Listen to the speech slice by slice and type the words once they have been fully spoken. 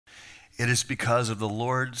It is because of the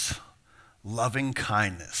Lord's loving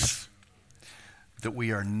kindness that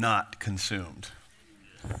we are not consumed.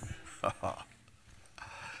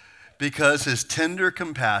 Because his tender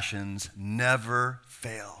compassions never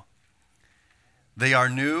fail. They are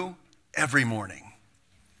new every morning.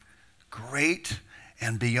 Great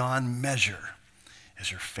and beyond measure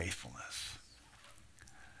is your faithfulness.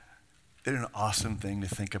 Isn't it an awesome thing to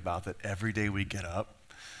think about that every day we get up,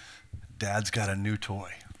 Dad's got a new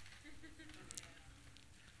toy?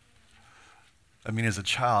 I mean, as a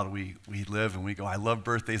child, we live and we go, I love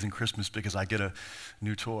birthdays and Christmas because I get a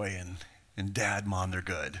new toy, and Dad, Mom, they're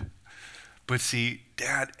good. But see,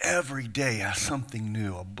 Dad every day has something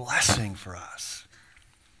new, a blessing for us.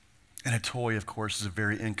 And a toy, of course, is a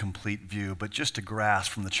very incomplete view, but just to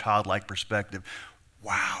grasp from the childlike perspective,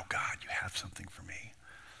 wow, God, you have something for me.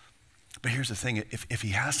 But here's the thing, if he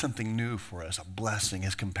has something new for us, a blessing,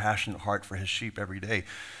 his compassionate heart for his sheep every day,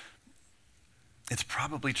 it's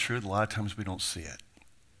probably true that a lot of times we don't see it.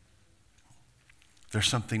 There's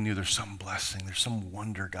something new, there's some blessing, there's some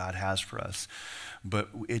wonder God has for us, but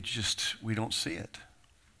we don't see it.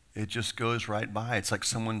 It just goes right by. It's like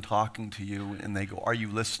someone talking to you and they go, are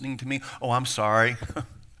you listening to me? Oh, I'm sorry.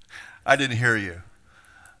 I didn't hear you.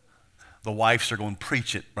 The wives are going,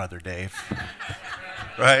 preach it, Brother Dave.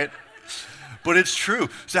 Right? But it's true.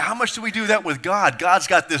 So how much do we do that with God? God's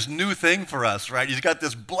got this new thing for us, right? He's got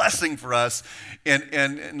this blessing for us.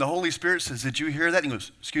 And the Holy Spirit says, did you hear that? And he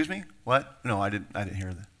goes, excuse me? What? No, I didn't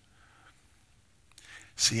hear that.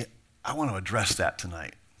 See, I want to address that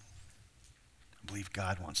tonight. I believe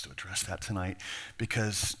God wants to address that tonight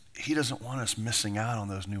because he doesn't want us missing out on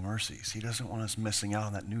those new mercies. He doesn't want us missing out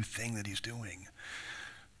on that new thing that he's doing.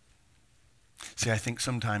 See, I think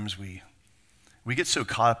sometimes we get so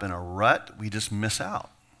caught up in a rut, we just miss out.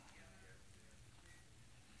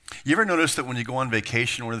 You ever notice that when you go on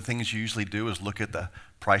vacation, one of the things you usually do is look at the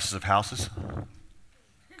prices of houses?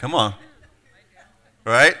 Come on.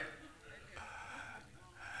 Right?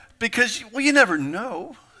 Because, well, you never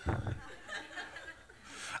know.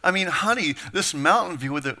 I mean, honey, this mountain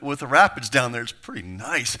view with the rapids down there is pretty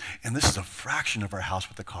nice. And this is a fraction of our house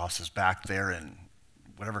what the cost is back there in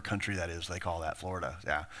whatever country that is they call that, Florida.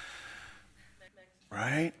 Yeah.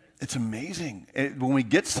 Right? It's amazing. When we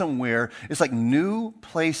get somewhere, it's like new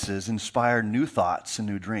places inspire new thoughts and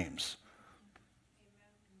new dreams.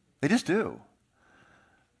 They just do.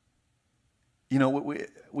 You know,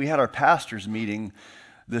 we had our pastors meeting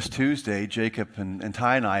this Tuesday, Jacob and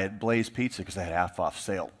Ty and I at Blaze Pizza because they had half off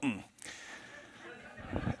sale.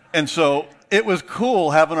 And so it was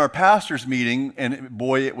cool having our pastors meeting, and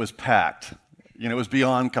boy, it was packed. You know, it was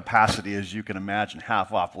beyond capacity, as you can imagine.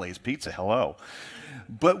 Half off Blaze Pizza, hello.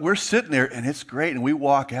 But we're sitting there, and it's great, and we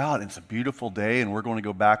walk out, and it's a beautiful day, and we're going to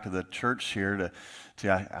go back to the church here to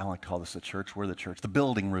I don't like to call this a church. We're the church. The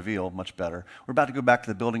building reveal, much better. We're about to go back to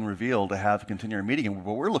the building reveal to have continue our meeting,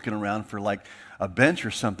 but we're looking around for like a bench or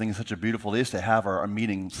something. It's such a beautiful day is to have our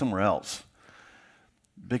meeting somewhere else.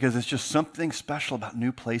 Because it's just something special about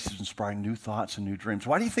new places inspiring new thoughts and new dreams.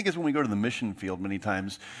 Why do you think it's when we go to the mission field many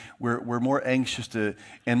times, we're more anxious to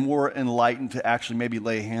and more enlightened to actually maybe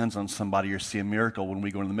lay hands on somebody or see a miracle when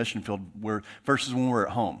we go to the mission field versus when we're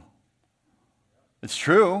at home? It's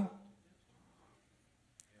true.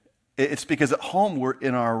 It's because at home we're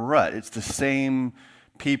in our rut. It's the same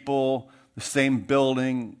people, the same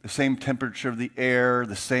building, the same temperature of the air,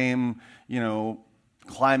 the same,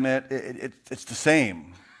 climate. It's the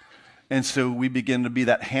same. And so we begin to be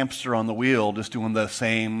that hamster on the wheel just doing the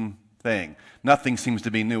same thing. Nothing seems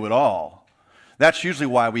to be new at all. That's usually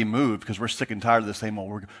why we move, because we're sick and tired of the same old.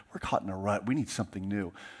 We're caught in a rut. We need something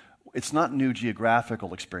new. It's not new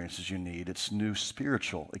geographical experiences you need. It's new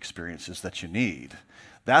spiritual experiences that you need.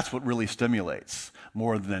 That's what really stimulates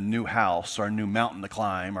more than a new house or a new mountain to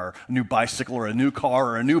climb or a new bicycle or a new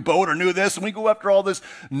car or a new boat or new this. And we go after all this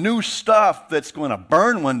new stuff that's going to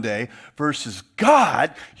burn one day versus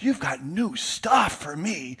God, you've got new stuff for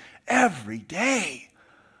me every day.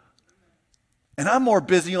 And I'm more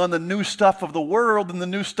busy on the new stuff of the world than the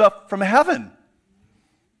new stuff from heaven.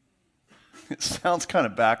 It sounds kind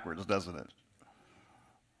of backwards, doesn't it?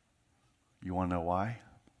 You want to know why?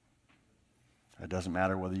 It doesn't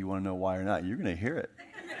matter whether you want to know why or not. You're going to hear it.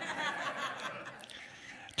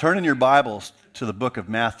 Turn in your Bibles to the book of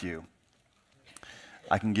Matthew.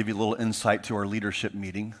 I can give you a little insight to our leadership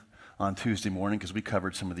meeting on Tuesday morning because we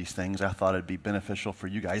covered some of these things. I thought it'd be beneficial for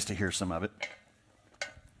you guys to hear some of it.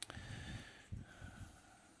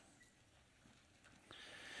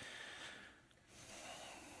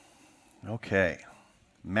 Okay,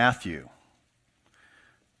 Matthew.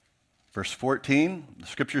 Verse 14, the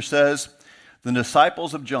scripture says, the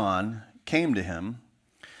disciples of John came to him,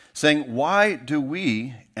 saying, "Why do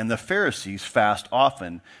we and the Pharisees fast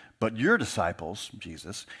often, but your disciples,"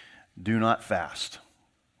 Jesus, "do not fast?"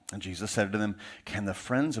 And Jesus said to them, "Can the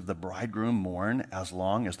friends of the bridegroom mourn as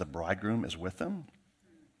long as the bridegroom is with them?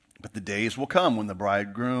 But the days will come when the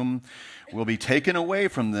bridegroom will be taken away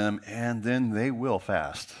from them, and then they will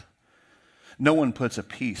fast. No one puts a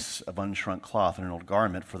piece of unshrunk cloth in an old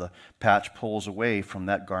garment, for the patch pulls away from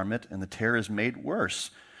that garment, and the tear is made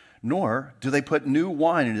worse. Nor do they put new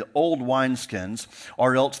wine into old wineskins,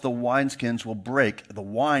 or else the wineskins will break, the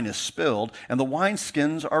wine is spilled, and the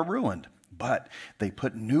wineskins are ruined. But they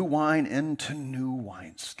put new wine into new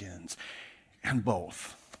wineskins, and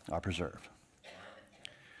both are preserved."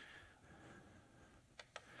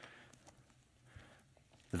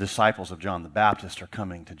 The disciples of John the Baptist are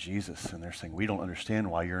coming to Jesus, and they're saying, "We don't understand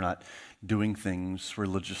why you're not doing things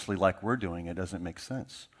religiously like we're doing. It doesn't make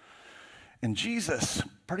sense." And Jesus,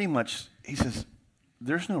 pretty much, he says,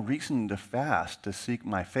 there's no reason to fast, to seek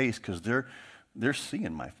my face, because they're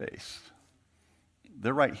seeing my face.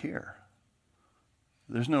 They're right here.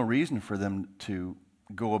 There's no reason for them to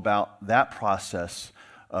go about that process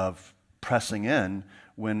of pressing in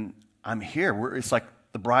when I'm here. It's like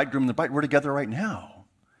the bridegroom and the bride, we're together right now.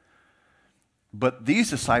 But these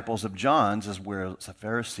disciples of John's, as well as the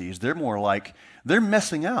Pharisees, they're more like, they're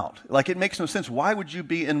missing out. Like, it makes no sense. Why would you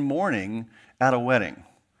be in mourning at a wedding?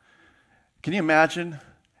 Can you imagine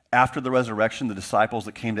after the resurrection, the disciples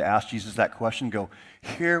that came to ask Jesus that question go,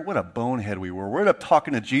 "Here, what a bonehead we were. We're up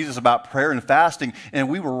talking to Jesus about prayer and fasting, and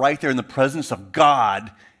we were right there in the presence of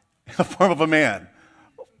God in the form of a man.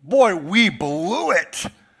 Boy, we blew it,"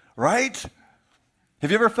 right? Have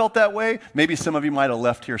you ever felt that way? Maybe some of you might have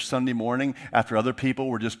left here Sunday morning after other people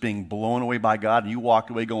were just being blown away by God, and you walked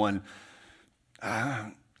away going,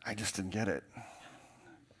 I just didn't get it.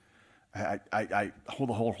 I hold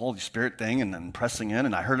the whole Holy Spirit thing and I'm pressing in,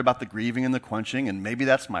 and I heard about the grieving and the quenching, and maybe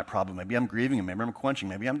that's my problem. Maybe I'm grieving and maybe I'm quenching.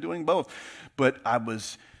 Maybe I'm doing both. But I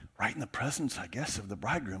was right in the presence, I guess, of the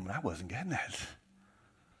bridegroom, and I wasn't getting it.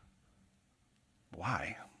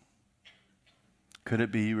 Why? Could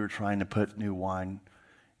it be you were trying to put new wine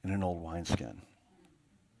in an old wineskin?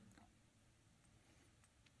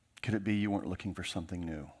 Could it be you weren't looking for something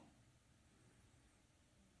new?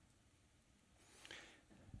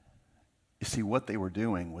 You see, what they were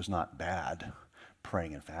doing was not bad,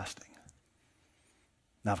 praying and fasting.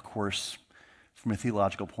 Now, of course, from a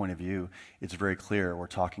theological point of view, it's very clear we're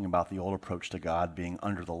talking about the old approach to God being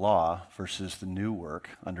under the law versus the new work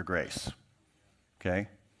under grace. Okay?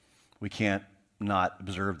 We can't not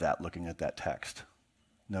observe that looking at that text,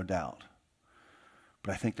 no doubt.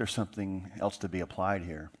 But I think there's something else to be applied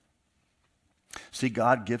here. See,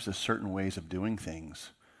 God gives us certain ways of doing things,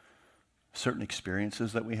 certain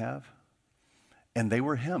experiences that we have. And they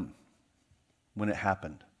were him when it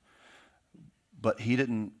happened. But he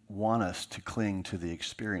didn't want us to cling to the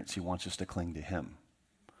experience. He wants us to cling to him.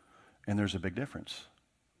 And there's a big difference.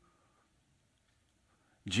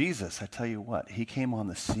 Jesus, I tell you what, he came on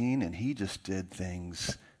the scene and he just did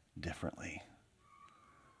things differently.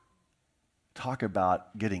 Talk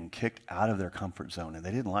about getting kicked out of their comfort zone, and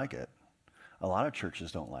they didn't like it. A lot of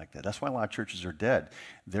churches don't like that. That's why a lot of churches are dead.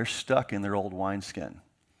 They're stuck in their old wineskin.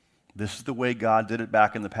 This is the way God did it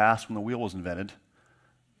back in the past when the wheel was invented,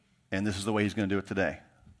 and this is the way he's going to do it today.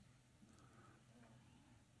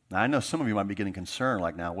 Now, I know some of you might be getting concerned,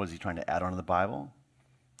 like, now, what is he trying to add on to the Bible?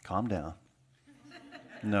 Calm down.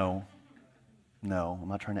 No, I'm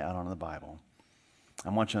not trying to add on to the Bible. I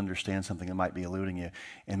want you to understand something that might be eluding you,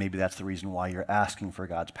 and maybe that's the reason why you're asking for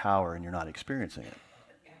God's power and you're not experiencing it.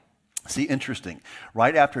 See, interesting.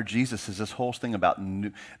 Right after Jesus says this whole thing about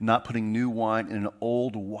not putting new wine in an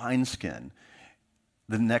old wineskin,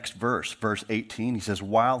 the next verse, verse 18, he says,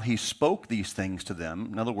 while he spoke these things to them,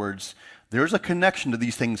 in other words, there's a connection to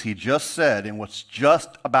these things he just said and what's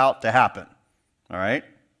just about to happen. All right?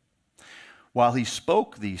 While he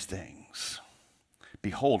spoke these things,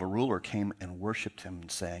 behold, a ruler came and worshipped him,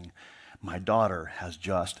 saying, my daughter has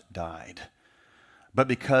just died.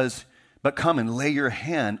 But come and lay your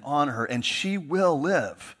hand on her, and she will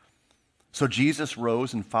live. So Jesus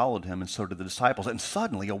rose and followed him, and so did the disciples. And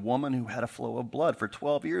suddenly a woman who had a flow of blood for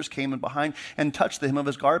 12 years came in behind and touched the hem of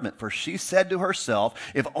his garment. For she said to herself,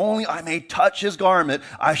 if only I may touch his garment,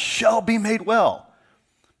 I shall be made well.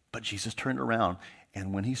 But Jesus turned around,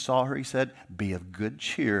 and when he saw her, he said, be of good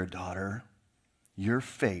cheer, daughter. Your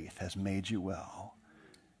faith has made you well.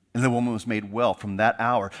 And the woman was made well from that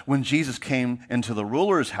hour. When Jesus came into the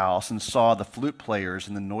ruler's house and saw the flute players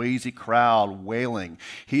and the noisy crowd wailing,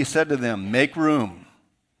 he said to them, make room,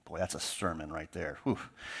 Boy, that's a sermon right there. Whew.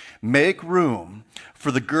 Make room,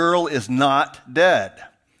 for the girl is not dead,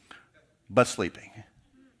 but sleeping.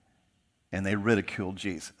 And they ridiculed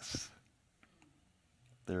Jesus.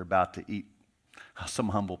 They're about to eat some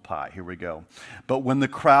humble pie. Here we go. But when the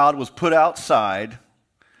crowd was put outside,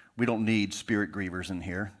 we don't need spirit grievers in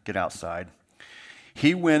here. Get outside.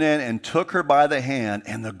 He went in and took her by the hand,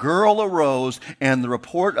 and the girl arose, and the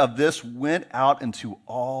report of this went out into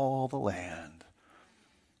all the land.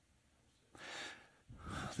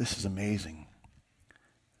 This is amazing.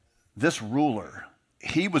 This ruler,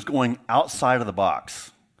 he was going outside of the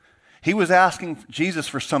box. He was asking Jesus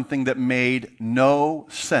for something that made no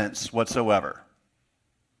sense whatsoever.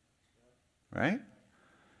 Right?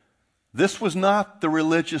 This was not the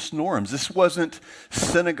religious norms. This wasn't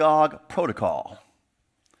synagogue protocol.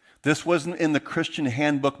 This wasn't in the Christian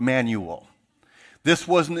handbook manual. This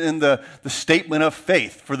wasn't in the statement of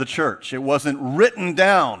faith for the church. It wasn't written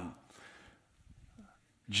down.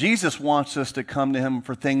 Jesus wants us to come to him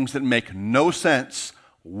for things that make no sense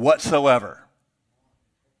whatsoever.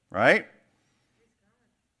 Right?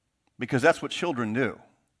 Because that's what children do.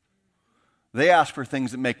 They ask for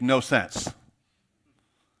things that make no sense.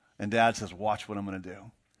 And Dad says, watch what I'm going to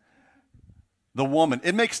do. The woman,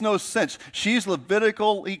 it makes no sense. She's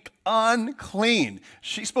Levitically unclean.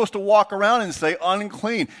 She's supposed to walk around and say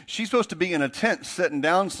unclean. She's supposed to be in a tent sitting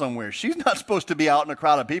down somewhere. She's not supposed to be out in a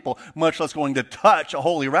crowd of people, much less going to touch a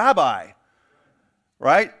holy rabbi.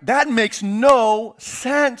 Right? That makes no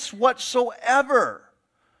sense whatsoever.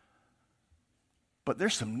 But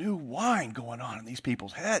there's some new wine going on in these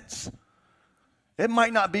people's heads. It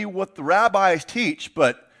might not be what the rabbis teach,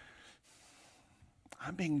 but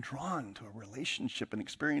I'm being drawn to a relationship and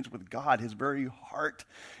experience with God, his very heart.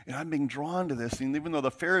 And I'm being drawn to this. And even though the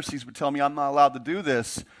Pharisees would tell me I'm not allowed to do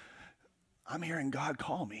this, I'm hearing God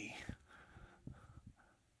call me.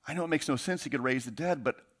 I know it makes no sense he could raise the dead,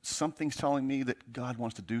 but something's telling me that God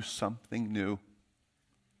wants to do something new.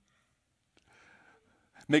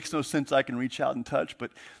 Makes no sense I can reach out and touch, but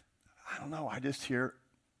I don't know. I just hear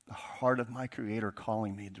the heart of my Creator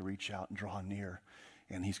calling me to reach out and draw near.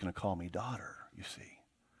 And he's going to call me daughter, you see.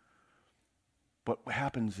 But what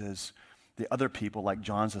happens is the other people, like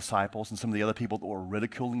John's disciples and some of the other people that were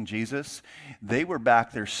ridiculing Jesus, they were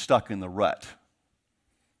back there stuck in the rut.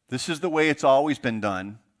 This is the way it's always been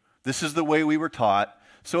done. This is the way we were taught,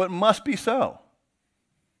 so it must be so.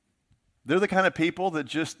 They're the kind of people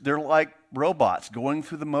that they're like robots going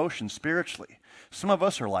through the motions spiritually. Some of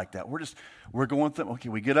us are like that. We're going through, okay,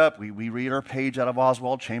 we get up, we read our page out of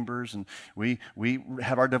Oswald Chambers, and we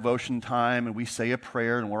have our devotion time, and we say a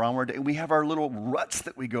prayer, and we're on our day, and we have our little ruts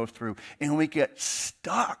that we go through, and we get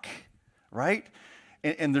stuck, right?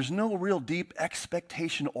 And there's no real deep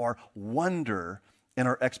expectation or wonder in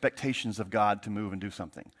our expectations of God to move and do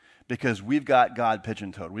something, because we've got God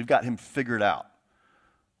pigeon-toed. We've got him figured out.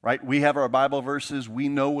 Right? We have our Bible verses. We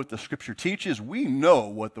know what the Scripture teaches. We know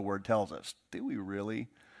what the Word tells us. Do we really?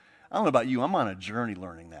 I don't know about you. I'm on a journey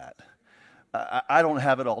learning that. I don't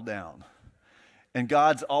have it all down. And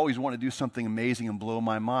God's always wanted to do something amazing and blow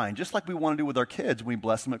my mind, just like we want to do with our kids when we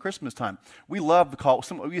bless them at Christmas time. We love to call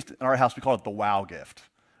in our house, we call it the wow gift,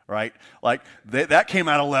 right? Like, that came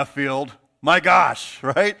out of left field. My gosh,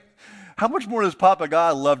 right? How much more does Papa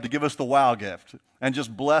God love to give us the wow gift and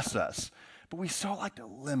just bless us? But we so like to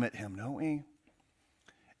limit him, don't we?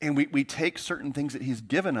 And we take certain things that he's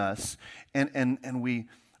given us, and we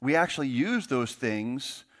actually use those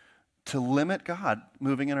things to limit God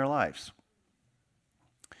moving in our lives.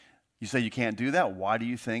 You say you can't do that? Why do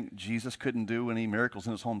you think Jesus couldn't do any miracles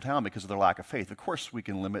in his hometown? Because of their lack of faith. Of course we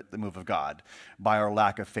can limit the move of God by our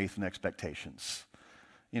lack of faith and expectations.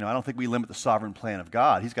 I don't think we limit the sovereign plan of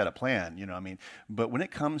God. He's got a plan, But when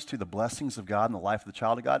it comes to the blessings of God in the life of the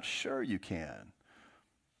child of God, sure you can.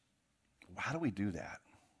 How do we do that?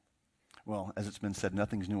 Well, as it's been said,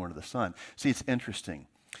 nothing's new under the sun. See, it's interesting.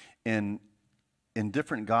 In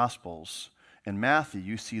different Gospels, in Matthew,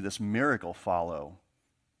 you see this miracle follow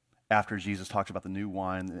after Jesus talks about the new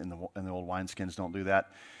wine and the old wineskins don't do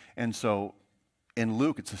that. And so in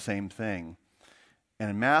Luke, it's the same thing. And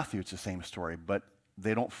in Matthew, it's the same story. But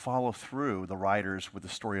they don't follow through, the writers, with the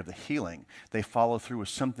story of the healing. They follow through with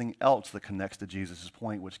something else that connects to Jesus'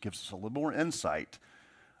 point, which gives us a little more insight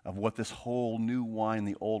of what this whole new wine,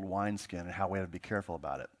 the old wineskin, and how we have to be careful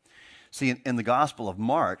about it. See, in the Gospel of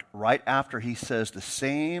Mark, right after he says the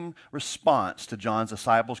same response to John's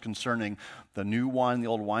disciples concerning the new wine and the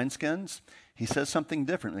old wineskins, he says something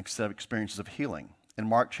different instead of experiences of healing. In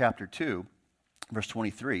Mark chapter 2, verse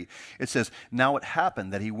 23, it says, "Now it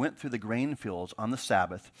happened that he went through the grain fields on the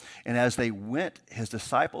Sabbath, and as they went, his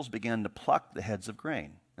disciples began to pluck the heads of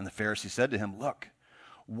grain And the Pharisee said to him, look,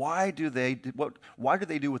 why do they do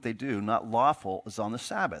what they do? Not lawful is on the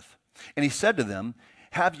Sabbath. And he said to them,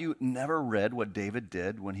 have you never read what David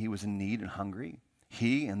did when he was in need and hungry,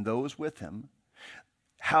 he and those with him?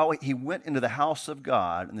 How he went into the house of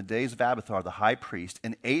God in the days of Abiathar the high priest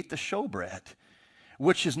and ate the showbread,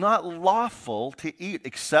 which is not lawful to eat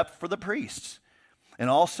except for the priests, and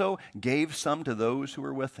also gave some to those who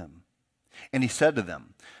were with him. And he said to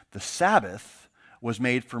them, the Sabbath was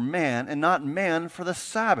made for man, and not man for the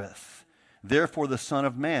Sabbath. Therefore the Son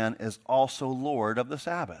of Man is also Lord of the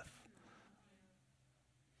Sabbath.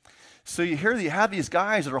 So you have these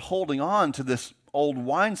guys that are holding on to this old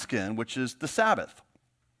wineskin, which is the Sabbath.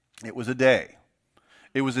 It was a day.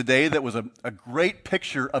 It was a day that was a great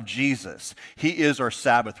picture of Jesus. He is our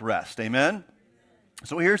Sabbath rest. Amen?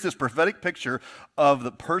 So here's this prophetic picture of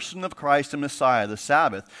the person of Christ and Messiah, the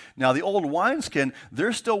Sabbath. Now the old wineskin,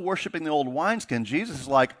 they're still worshiping the old wineskin. Jesus is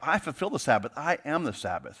like, I fulfill the Sabbath. I am the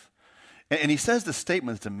Sabbath. And he says this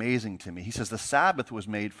statement that's amazing to me. He says the Sabbath was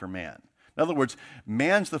made for man. In other words,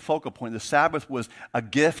 man's the focal point. The Sabbath was a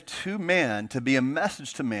gift to man to be a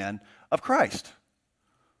message to man of Christ.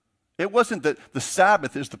 It wasn't that the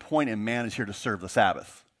Sabbath is the point and man is here to serve the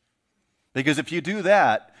Sabbath. Because if you do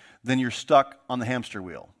that, then you're stuck on the hamster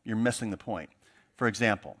wheel. You're missing the point. For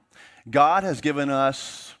example, God has given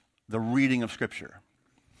us the reading of Scripture.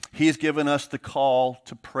 He's given us the call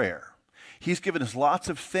to prayer. He's given us lots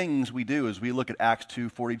of things we do as we look at Acts 2,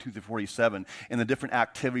 42 through 47 and the different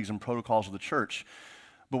activities and protocols of the church.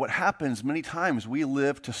 But what happens many times, we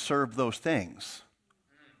live to serve those things.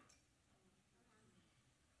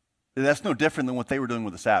 That's no different than what they were doing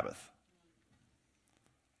with the Sabbath.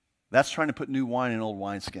 That's trying to put new wine in old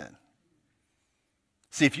wineskin.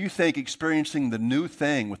 See, if you think experiencing the new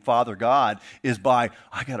thing with Father God is by,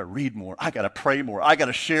 I got to read more, I got to pray more, I got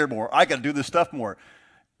to share more, I got to do this stuff more,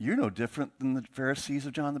 you're no different than the Pharisees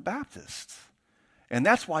of John the Baptist. And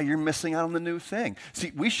that's why you're missing out on the new thing.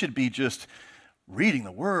 See, we should be just reading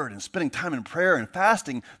the Word and spending time in prayer and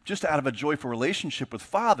fasting just out of a joyful relationship with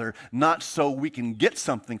Father, not so we can get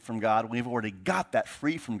something from God when we've already got that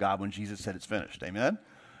free from God when Jesus said it's finished. Amen?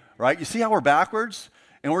 Right? You see how we're backwards?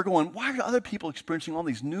 And we're going, why are other people experiencing all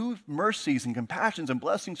these new mercies and compassions and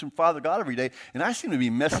blessings from Father God every day? And I seem to be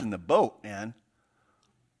missing the boat, man.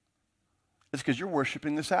 It's because you're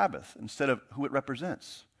worshiping the Sabbath instead of who it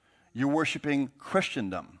represents. You're worshiping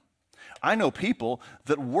Christendom. I know people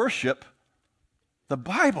that worship the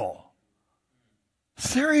Bible.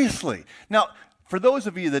 Seriously. Now, for those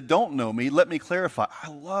of you that don't know me, let me clarify. I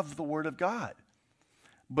love the Word of God.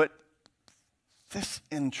 But this,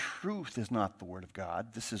 in truth, is not the Word of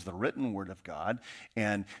God. This is the written Word of God.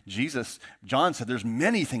 And John said there's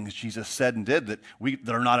many things Jesus said and did that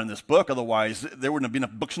are not in this book. Otherwise, there wouldn't have been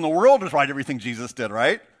enough books in the world to write everything Jesus did,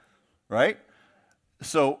 right? Right?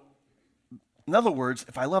 So, in other words,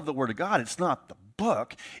 if I love the Word of God, it's not the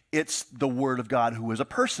book. It's the Word of God who is a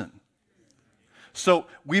person. So,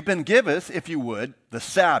 we've been given, if you would, the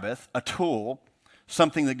Sabbath, a tool,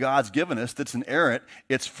 something that God's given us that's inerrant,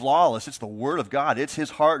 it's flawless, it's the Word of God, it's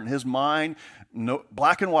His heart and His mind, no,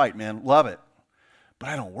 black and white, man, love it. But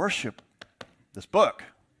I don't worship this book.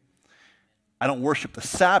 I don't worship the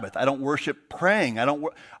Sabbath. I don't worship praying. I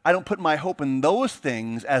don't put my hope in those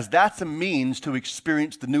things as that's a means to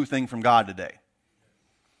experience the new thing from God today.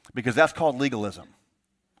 Because that's called legalism.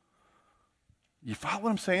 You follow what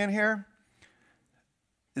I'm saying here?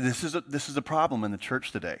 This is a problem in the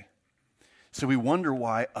church today. So we wonder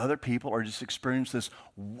why other people are just experiencing this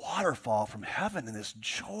waterfall from heaven and this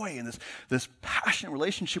joy and this passionate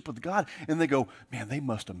relationship with God. And they go, man, they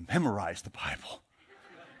must have memorized the Bible.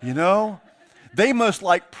 You know? They must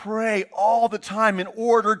pray all the time in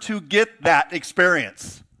order to get that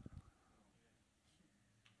experience.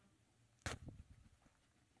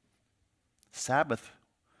 The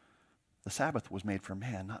Sabbath was made for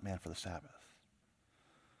man, not man for the Sabbath.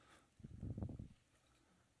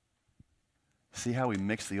 See how we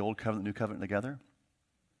mix the old covenant, new covenant together?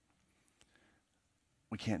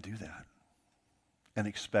 We can't do that and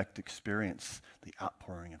expect to experience the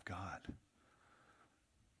outpouring of God.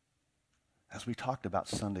 As we talked about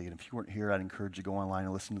Sunday, and if you weren't here, I'd encourage you to go online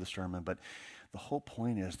and listen to the sermon, but the whole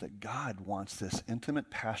point is that God wants this intimate,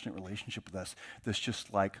 passionate relationship with us that's just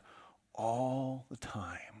all the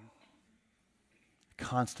time,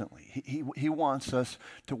 constantly. He wants us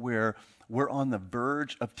to where we're on the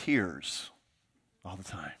verge of tears all the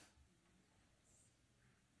time.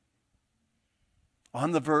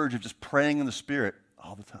 On the verge of just praying in the Spirit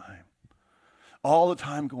all the time. All the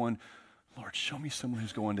time going, Lord, show me someone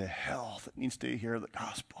who's going to hell that needs to hear the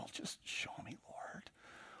gospel. Just show me, Lord.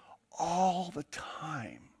 All the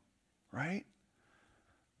time. right?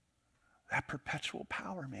 That perpetual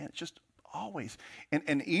power, man. It's just always.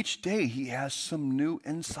 And each day he has some new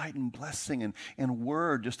insight and blessing and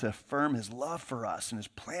word just to affirm his love for us and his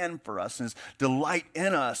plan for us and his delight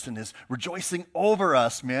in us and his rejoicing over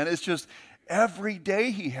us, man. It's just every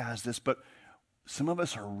day he has this. But some of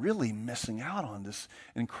us are really missing out on this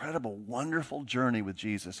incredible, wonderful journey with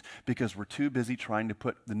Jesus because we're too busy trying to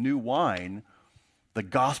put the new wine, the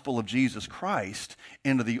gospel of Jesus Christ,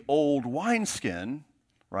 into the old wineskin,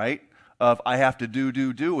 right? Of I have to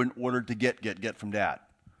do in order to get from Dad.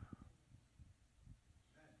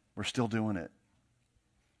 We're still doing it.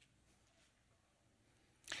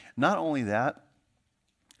 Not only that,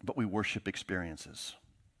 but we worship experiences.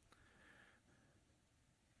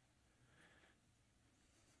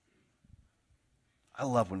 I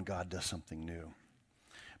love when God does something new.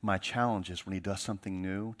 My challenge is when he does something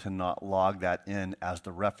new to not log that in as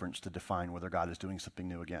the reference to define whether God is doing something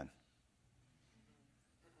new again.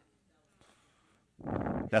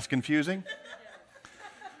 That's confusing?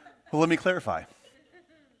 Well, let me clarify.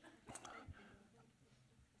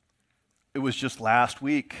 It was just last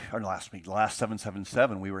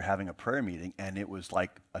 777, we were having a prayer meeting, and it was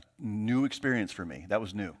like a new experience for me. That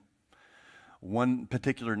was new. One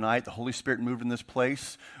particular night, the Holy Spirit moved in this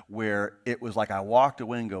place where it was like I walked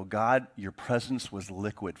away and go, God, your presence was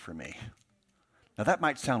liquid for me. Now, that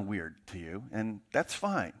might sound weird to you, and that's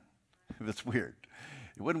fine if it's weird.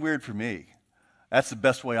 It wasn't weird for me. That's the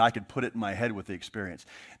best way I could put it in my head with the experience.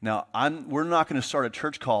 Now, we're not going to start a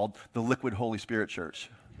church called the Liquid Holy Spirit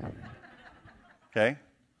Church. Okay?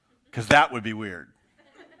 Because that would be weird.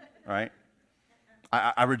 Right?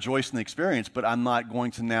 I rejoice in the experience, but I'm not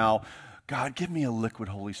going to now, God, give me a liquid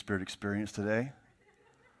Holy Spirit experience today.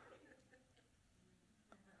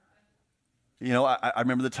 You know, I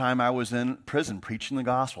remember the time I was in prison preaching the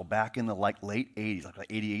gospel back in the late 80s, like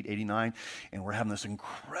 88, 89, and we're having this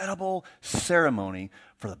incredible ceremony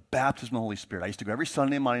for the baptism of the Holy Spirit. I used to go every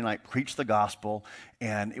Sunday and Monday night, preach the gospel,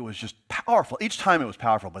 and it was just powerful. Each time it was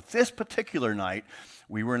powerful, but this particular night,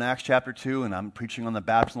 we were in Acts chapter 2, and I'm preaching on the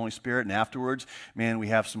baptism of the Holy Spirit, and afterwards, man, we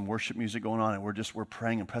have some worship music going on, and we're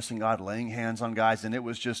praying and pressing God, laying hands on guys, and it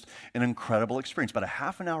was just an incredible experience. About a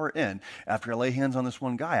half an hour in, after I lay hands on this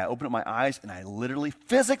one guy, I open up my eyes, and I literally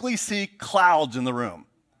physically see clouds in the room.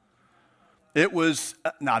 It was,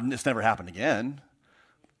 it's never happened again.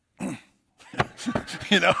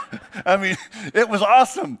 You know, I mean, it was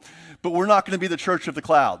awesome, but we're not going to be the church of the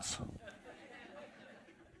clouds.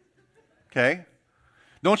 Okay?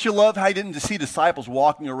 Don't you love how you didn't see disciples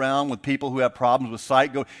walking around with people who have problems with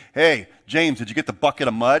sight go, hey, James, did you get the bucket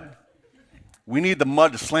of mud? We need the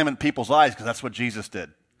mud to slam in people's eyes because that's what Jesus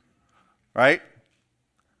did. Right?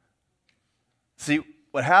 See,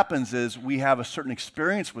 what happens is we have a certain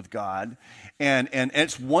experience with God, and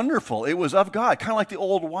it's wonderful. It was of God, kind of like the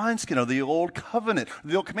old wineskin or the old covenant,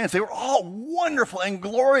 the old commands. They were all wonderful and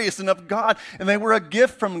glorious and of God, and they were a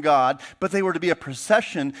gift from God, but they were to be a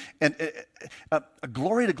procession and a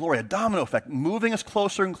glory to glory, a domino effect, moving us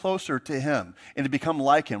closer and closer to Him and to become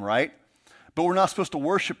like Him, right? But we're not supposed to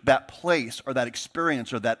worship that place or that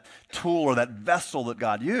experience or that tool or that vessel that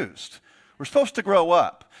God used. We're supposed to grow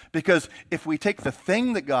up. Because if we take the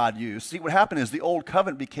thing that God used, see what happened is the old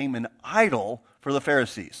covenant became an idol for the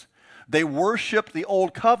Pharisees. They worshiped the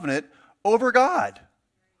old covenant over God.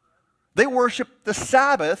 They worshiped the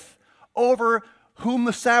Sabbath over whom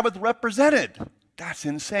the Sabbath represented. That's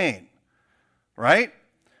insane, right?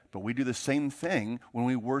 But we do the same thing when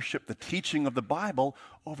we worship the teaching of the Bible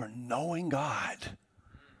over knowing God.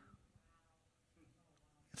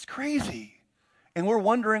 It's crazy. And we're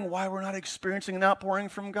wondering why we're not experiencing an outpouring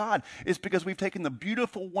from God. It's because we've taken the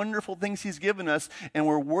beautiful, wonderful things He's given us, and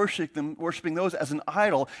we're worshiping those as an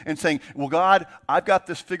idol and saying, well, God, I've got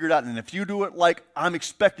this figured out, and if you do it like I'm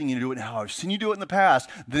expecting you to do it, and how I've seen you do it in the past,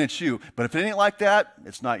 then it's you. But if it ain't like that,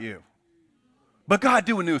 it's not you. But God,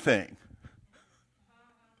 do a new thing.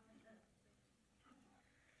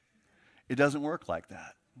 It doesn't work like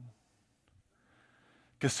that.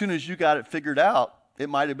 Because as soon as you got it figured out, it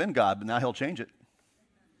might have been God, but now He'll change it.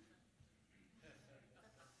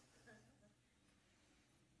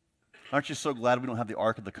 Aren't you so glad we don't have the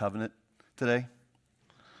Ark of the Covenant today?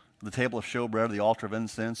 The table of showbread, the altar of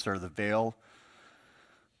incense, or the veil.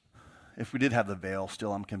 If we did have the veil,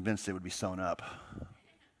 still I'm convinced it would be sewn up.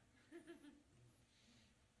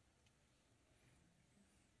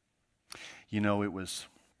 You know, it was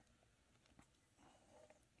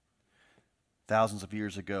thousands of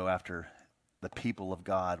years ago after the people of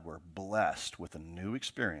God were blessed with a new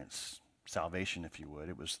experience, salvation, if you would.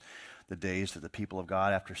 It was the days that the people of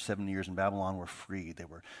God, after 7 years in Babylon, were freed. They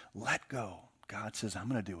were let go. God says, I'm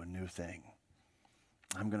going to do a new thing.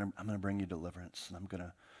 I'm going to bring you deliverance, and I'm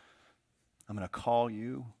going to call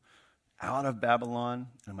you out of Babylon,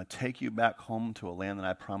 and I'm going to take you back home to a land that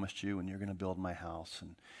I promised you, and you're going to build my house,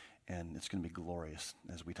 and it's going to be glorious.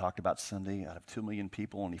 As we talked about Sunday, out of 2 million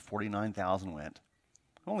people, only 49,000 went.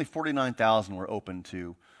 Only 49,000 were open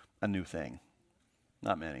to a new thing.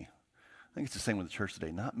 Not many. I think it's the same with the church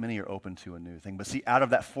today. Not many are open to a new thing. But see, out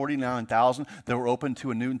of that 49,000 that were open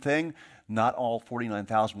to a new thing, not all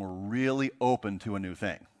 49,000 were really open to a new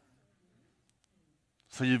thing.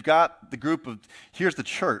 So you've got the group of, here's the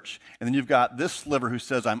church, and then you've got this sliver who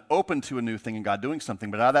says, I'm open to a new thing and God doing something.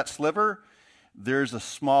 But out of that sliver, there's a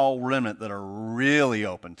small remnant that are really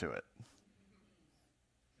open to it.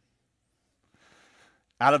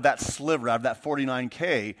 Out of that sliver, out of that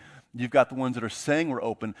 49K, you've got the ones that are saying we're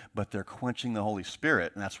open, but they're quenching the Holy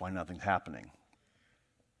Spirit, and that's why nothing's happening.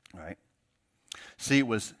 All right? See,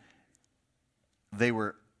 they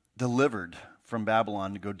were delivered from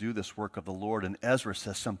Babylon to go do this work of the Lord, and Ezra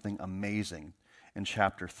says something amazing in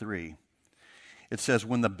chapter 3. It says,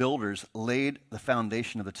 when the builders laid the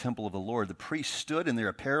foundation of the temple of the Lord, the priests stood in their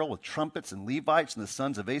apparel with trumpets, and Levites and the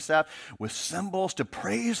sons of Asaph with cymbals to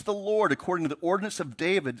praise the Lord according to the ordinance of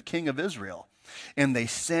David, king of Israel. And they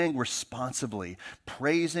sang responsively,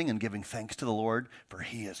 praising and giving thanks to the Lord, for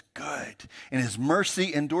he is good, and his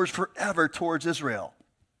mercy endures forever towards Israel.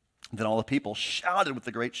 Then all the people shouted with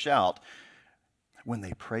a great shout when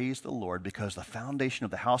they praised the Lord, because the foundation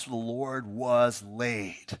of the house of the Lord was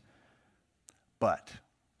laid. But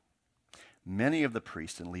many of the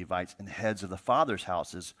priests and Levites and heads of the fathers'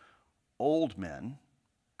 houses, old men,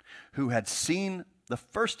 who had seen the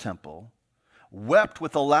first temple, wept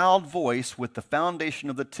with a loud voice with the foundation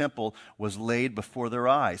of the temple was laid before their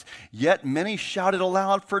eyes. Yet many shouted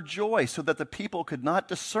aloud for joy, so that the people could not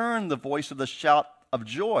discern the voice of the shout of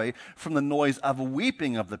joy from the noise of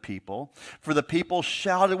weeping of the people. For the people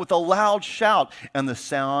shouted with a loud shout, and the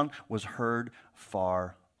sound was heard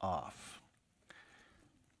far off.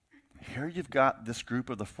 Here you've got this group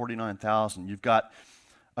of the 49,000. You've got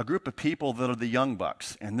a group of people that are the young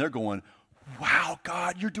bucks, and they're going, wow,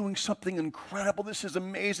 God, you're doing something incredible. This is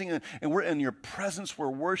amazing, and we're in your presence, we're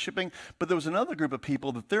worshiping. But there was another group of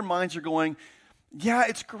people that their minds are going, yeah,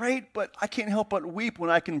 it's great, but I can't help but weep when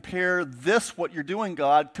I compare this, what you're doing,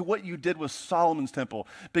 God, to what you did with Solomon's temple.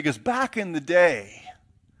 Because back in the day,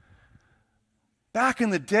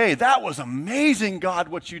 that was amazing, God,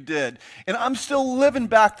 what you did. And I'm still living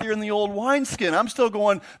back there in the old wineskin. I'm still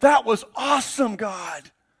going, that was awesome,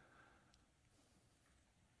 God.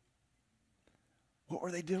 What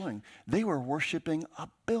were they doing? They were worshiping a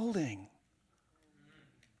building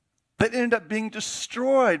that ended up being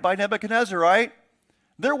destroyed by Nebuchadnezzar, right?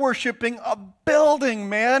 They're worshiping a building,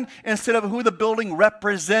 man, instead of who the building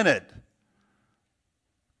represented.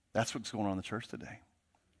 That's what's going on in the church today.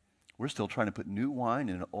 We're still trying to put new wine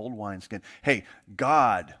in an old wineskin. Hey,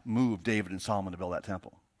 God moved David and Solomon to build that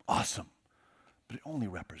temple. Awesome. But it only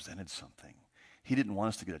represented something. He didn't want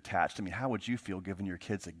us to get attached. I mean, how would you feel giving your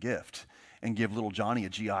kids a gift and give little Johnny a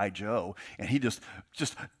G.I. Joe, and he just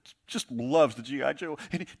loves the G.I. Joe,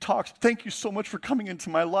 and he talks, thank you so much for coming into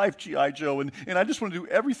my life, G.I. Joe, and I just want to do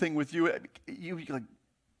everything with you. You like,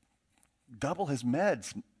 double his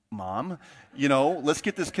meds, Mom. You know, let's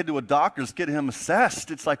get this kid to a doctor, let's get him assessed.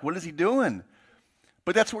 It's like, what is he doing?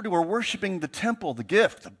 But that's what we're doing. We're worshiping the temple, the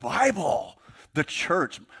gift, the Bible, the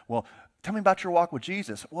church. Well, tell me about your walk with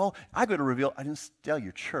Jesus. Well, I go to reveal, I didn't tell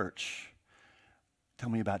your church. Tell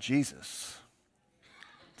me about Jesus.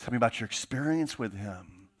 Tell me about your experience with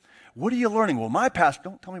him. What are you learning? Well, my pastor,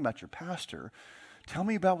 don't tell me about your pastor. Tell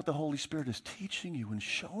me about what the Holy Spirit is teaching you and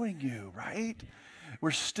showing you, right? We're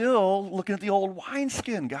still looking at the old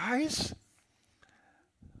wineskin, guys.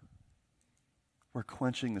 We're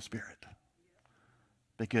quenching the Spirit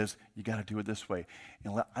because you got to do it this way.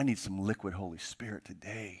 And I need some liquid Holy Spirit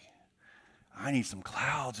today. I need some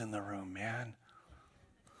clouds in the room, man.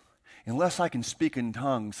 Unless I can speak in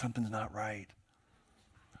tongues, something's not right.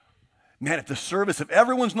 Man, at the service, if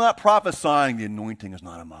everyone's not prophesying, the anointing is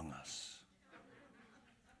not among us.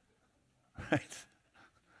 Right?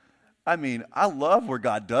 I mean, I love where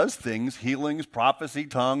God does things, healings, prophecy,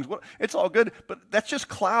 tongues. It's all good, but that's just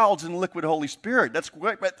clouds and liquid Holy Spirit. That's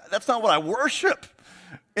great, but that's not what I worship.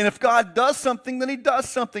 And if God does something, then he does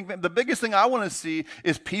something. The biggest thing I want to see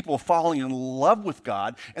is people falling in love with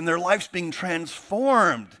God and their lives being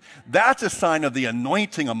transformed. That's a sign of the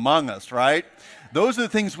anointing among us, right? Those are the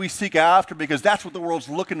things we seek after because that's what the world's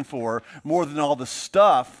looking for more than all the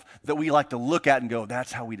stuff that we like to look at and go,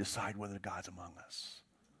 that's how we decide whether God's among us.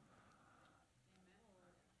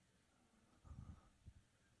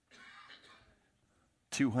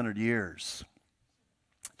 200 years.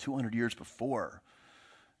 200 years before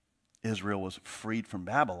Israel was freed from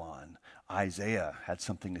Babylon, Isaiah had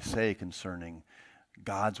something to say concerning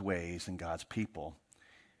God's ways and God's people.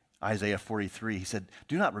 Isaiah 43, he said,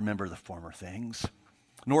 "Do not remember the former things,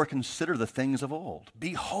 nor consider the things of old.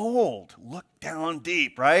 Behold," look down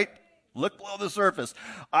deep, right? Look below the surface.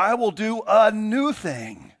 "I will do a new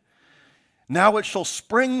thing. Now it shall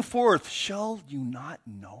spring forth. Shall you not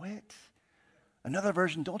know it?" Another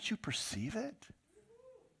version, "Don't you perceive it?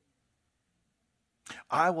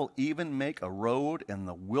 I will even make a road in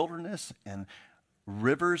the wilderness and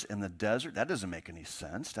rivers in the desert." That doesn't make any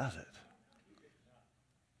sense, does it?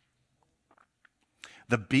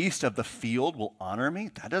 "The beast of the field will honor me."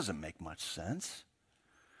 That doesn't make much sense.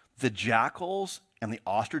 "The jackals and the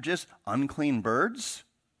ostriches, unclean birds.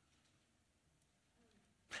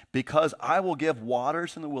 Because I will give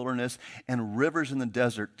waters in the wilderness and rivers in the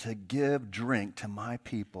desert to give drink to my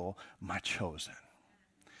people, my chosen."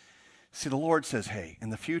 See, the Lord says, hey, in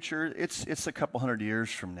the future, it's a couple hundred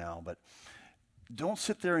years from now, but don't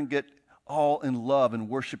sit there and get all in love and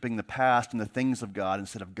worshiping the past and the things of God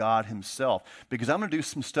instead of God himself, because I'm going to do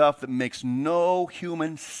some stuff that makes no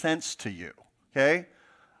human sense to you, okay?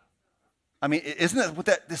 I mean, isn't that what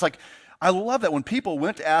that, it's like, I love that when people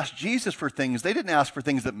went to ask Jesus for things, they didn't ask for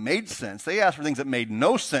things that made sense. They asked for things that made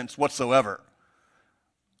no sense whatsoever,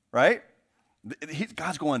 right?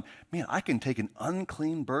 God's going, man, I can take an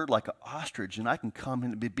unclean bird like an ostrich and I can come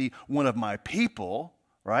and be one of my people,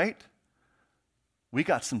 right? We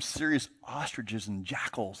got some serious ostriches and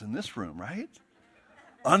jackals in this room, right?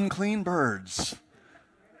 Unclean birds.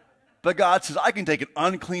 But God says, I can take an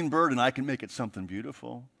unclean bird and I can make it something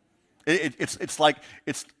beautiful. It's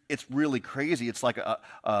really crazy. It's like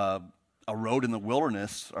a road in the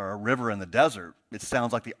wilderness or a river in the desert. It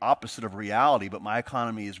sounds like the opposite of reality, but my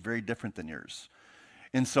economy is very different than yours.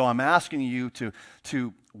 And so I'm asking you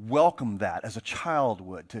to welcome that as a child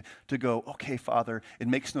would, to go, okay, Father, it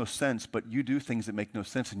makes no sense, but you do things that make no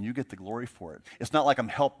sense and you get the glory for it. It's not like I'm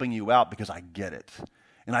helping you out because I get it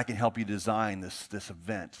and I can help you design this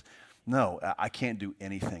event. No, I can't do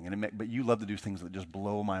anything. But you love to do things that just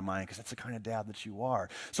blow my mind because that's the kind of dad that you are.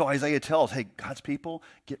 So Isaiah tells, hey, God's people,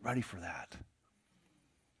 get ready for that.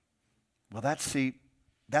 Well, that's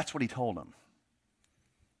what he told them.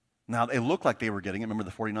 Now, it looked like they were getting it. Remember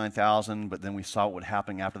the 49,000, but then we saw what would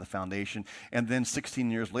happen after the foundation. And then 16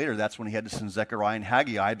 years later, that's when he had to send Zechariah and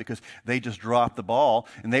Haggai because they just dropped the ball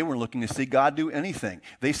and they weren't looking to see God do anything.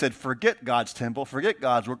 They said, forget God's temple, forget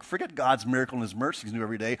God's work, forget God's miracle and his mercies new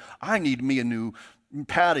every day. I need me a new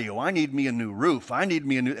patio. I need me a new roof. I need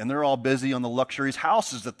me a new, and they're all busy on the luxurious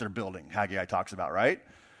houses that they're building, Haggai talks about, right?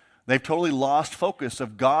 They've totally lost focus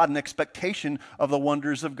of God and expectation of the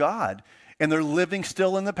wonders of God. And they're living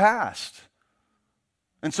still in the past.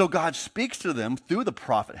 And so God speaks to them through the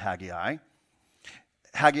prophet Haggai.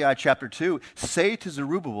 Haggai chapter 2, say to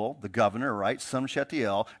Zerubbabel, the governor, right, son of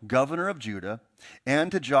Shealtiel, governor of Judah,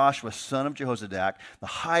 and to Joshua, son of Jehozadak, the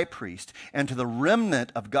high priest, and to the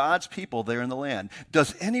remnant of God's people there in the land.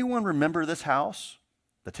 Does anyone remember this house,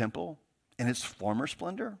 the temple, in its former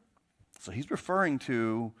splendor? So he's referring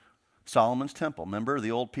to Solomon's temple. Remember the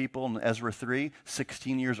old people in Ezra 3,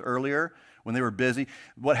 16 years earlier, when they were busy?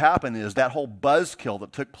 What happened is that whole buzzkill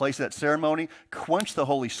that took place at that ceremony quenched the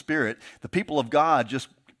Holy Spirit. The people of God just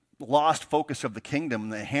lost focus of the kingdom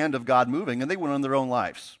and the hand of God moving, and they went on their own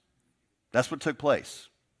lives. That's what took place.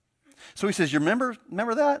 So he says, you remember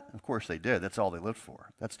that? Of course they did. That's all they lived for.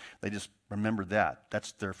 They just remembered that.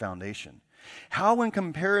 That's their foundation. How in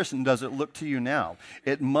comparison does it look to you now?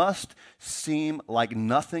 It must seem like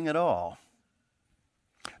nothing at all.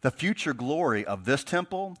 The future glory of this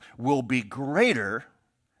temple will be greater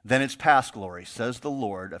than its past glory, says the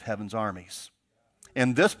Lord of heaven's armies.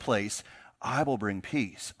 In this place I will bring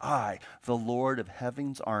peace. I, the Lord of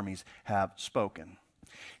heaven's armies, have spoken.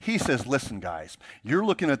 He says, listen, guys, you're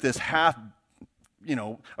looking at this half,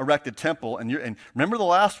 erected temple, and remember the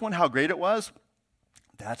last one, how great it was?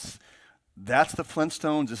 That's the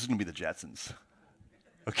Flintstones. This is going to be the Jetsons.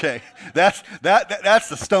 Okay, that's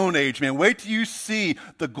the Stone Age, man. Wait till you see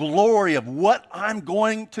the glory of what I'm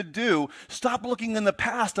going to do. Stop looking in the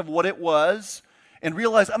past of what it was and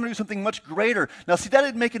realize I'm going to do something much greater. Now, see, that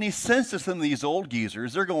didn't make any sense to some of these old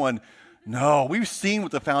geezers. They're going, no, we've seen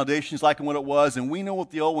what the foundation's like and what it was, and we know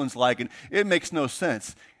what the old one's like, and it makes no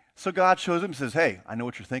sense. So God shows them and says, hey, I know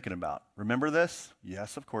what you're thinking about. Remember this?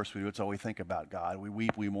 Yes, of course we do. It's all we think about, God. We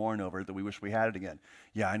weep, we mourn over it, that we wish we had it again.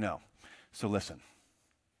 Yeah, I know. So listen,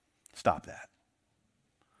 stop that.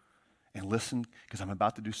 And listen, because I'm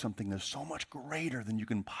about to do something that's so much greater than you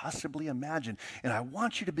can possibly imagine. And I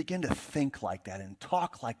want you to begin to think like that and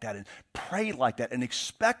talk like that and pray like that and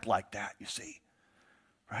expect like that, you see.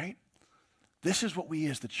 Right? This is what we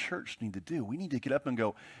as the church need to do. We need to get up and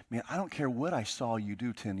go, man, I don't care what I saw you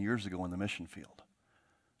do 10 years ago in the mission field.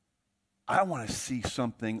 I want to see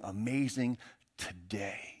something amazing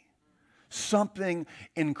today. Something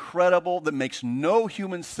incredible that makes no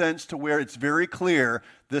human sense, to where it's very clear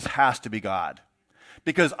this has to be God.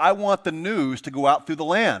 Because I want the news to go out through the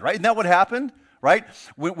land, right? Isn't that what happened, right?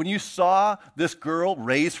 When you saw this girl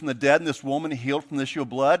raised from the dead and this woman healed from the issue of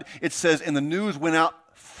blood, it says, and the news went out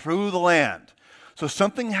through the land. So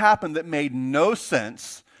something happened that made no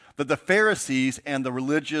sense, that the Pharisees and the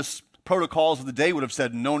religious protocols of the day would have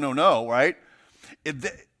said, no, no, no, right?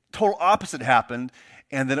 The total opposite happened.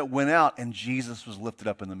 And then it went out, and Jesus was lifted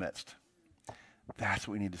up in the midst. That's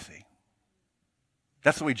what we need to see.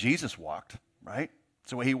 That's the way Jesus walked, right? That's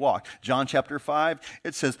the way he walked. John chapter 5,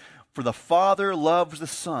 it says, for the Father loves the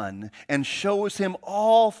Son and shows him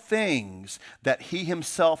all things that he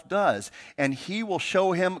himself does. And he will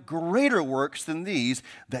show him greater works than these,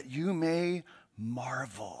 that you may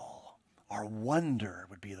marvel, or wonder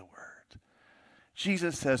would be the word.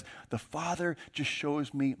 Jesus says, the Father just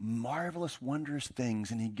shows me marvelous, wondrous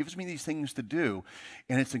things, and he gives me these things to do,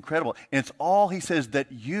 and it's incredible. And it's all, he says,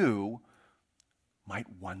 that you might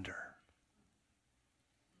wonder.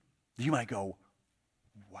 You might go,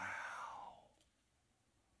 wow.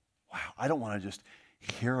 Wow, I don't want to just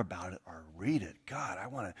hear about it or read it. God, I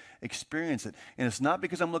want to experience it. And it's not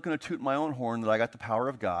because I'm looking to toot my own horn that I got the power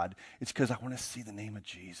of God. It's because I want to see the name of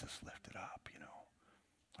Jesus lifted up, you know.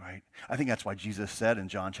 Right? I think that's why Jesus said in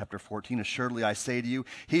John chapter 14, assuredly I say to you,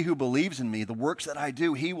 he who believes in me, the works that I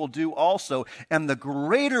do, he will do also, and the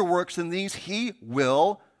greater works than these he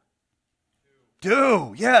will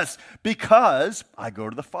do. Yes, because I go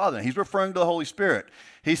to the Father. And he's referring to the Holy Spirit.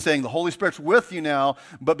 He's saying the Holy Spirit's with you now,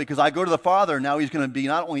 but because I go to the Father, now he's going to be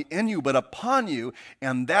not only in you, but upon you,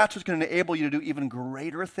 and that's what's going to enable you to do even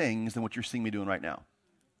greater things than what you're seeing me doing right now.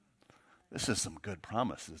 This is some good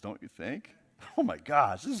promises, don't you think? Oh my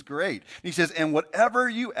gosh, this is great. And he says, and whatever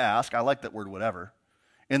you ask, I like that word whatever.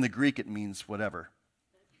 In the Greek, it means whatever.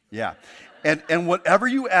 Yeah. And whatever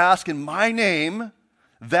you ask in my name,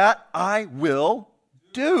 that I will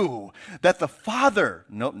do. That the Father,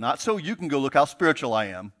 no, not so you can go look how spiritual I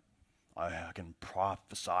am. I can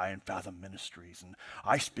prophesy and fathom mysteries, and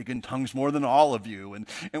I speak in tongues more than all of you. And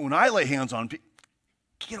when I lay hands on people,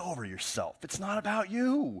 get over yourself. It's not about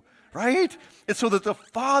you. Right? It's so that the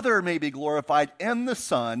Father may be glorified in the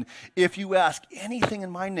Son. If you ask anything in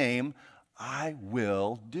my name, I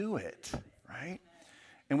will do it. Right?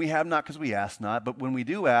 And we have not because we ask not, but when we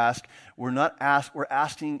do ask, we're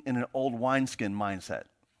asking in an old wineskin mindset,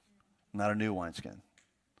 not a new wineskin.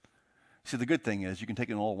 See, the good thing is you can take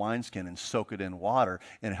an old wineskin and soak it in water,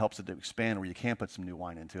 and it helps it to expand where you can't put some new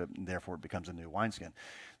wine into it, and therefore it becomes a new wineskin.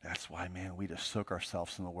 That's why, man, we just soak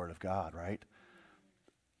ourselves in the Word of God, right?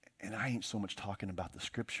 And I ain't so much talking about the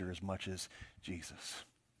Scripture as much as Jesus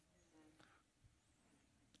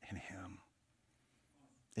and him.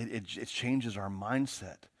 It changes our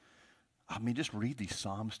mindset. I mean, just read these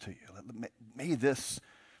Psalms to you. May this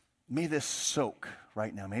soak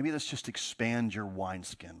right now. Maybe this just expand your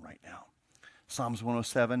wineskin right now. Psalms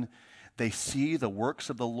 107, they see the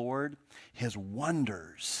works of the Lord, his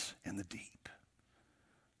wonders in the deep.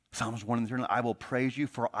 Psalms 139, I will praise you,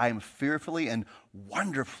 for I am fearfully and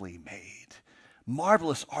wonderfully made.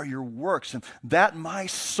 Marvelous are your works, and that my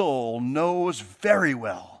soul knows very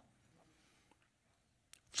well.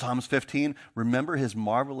 Psalms 15, remember his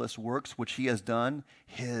marvelous works which he has done,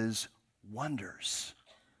 his wonders.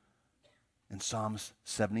 In Psalms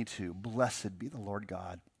 72, blessed be the Lord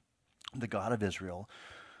God, the God of Israel,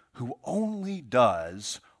 who only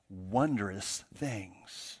does wondrous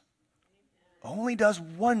things. Only does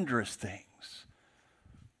wondrous things.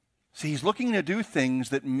 See, he's looking to do things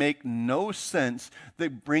that make no sense,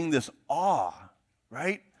 that bring this awe,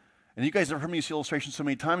 right? And you guys have heard me use the illustration so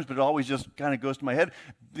many times, but it always just kind of goes to my head.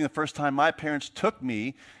 The first time my parents took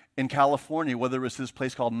me in California, whether it was this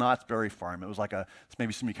place called Knott's Berry Farm. It was like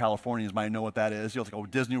maybe some of you Californians might know what that is. It's like a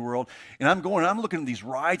Disney World. And I'm looking at these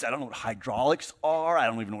rides. I don't know what hydraulics are. I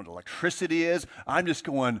don't even know what electricity is. I'm just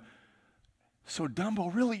going, so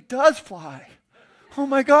Dumbo really does fly. Oh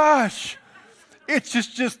my gosh. It's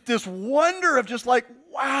just this wonder of just like,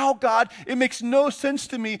 wow, God, it makes no sense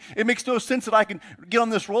to me. It makes no sense that I can get on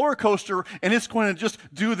this roller coaster and it's going to just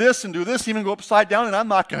do this and even go upside down and I'm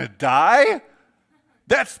not going to die.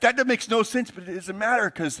 That makes no sense, but it doesn't matter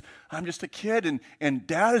because I'm just a kid. And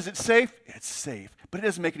Dad, is it safe? It's safe. But it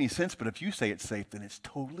doesn't make any sense. But if you say it's safe, then it's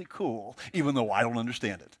totally cool, even though I don't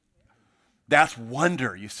understand it. That's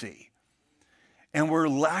wonder, you see. And we're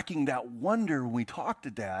lacking that wonder when we talk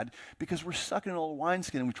to Dad because we're stuck in an old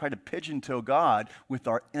wineskin and we try to pigeon-toe God with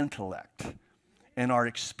our intellect and our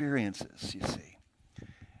experiences, you see.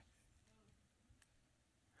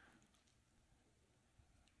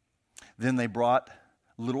 Then they brought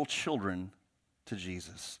little children to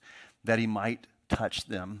Jesus that he might touch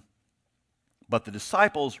them. But the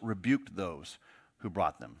disciples rebuked those who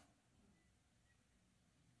brought them.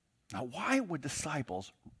 Now, why would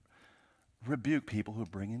disciples rebuke people who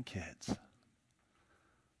bring in kids?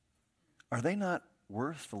 Are they not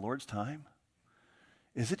worth the Lord's time?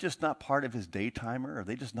 Is it just not part of his day timer? Are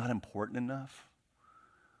they just not important enough?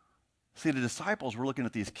 See, the disciples were looking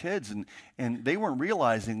at these kids and they weren't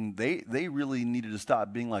realizing they really needed to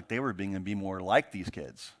stop being like they were being and be more like these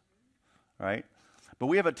kids, right? But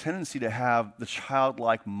we have a tendency to have the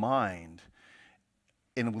childlike mind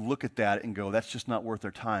and we look at that and go, that's just not worth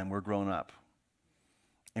their time. We're grown up.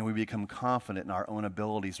 And we become confident in our own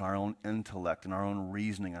abilities, in our own intellect, in our own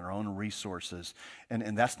reasoning, in our own resources.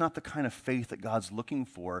 And that's not the kind of faith that God's looking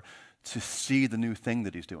for to see the new thing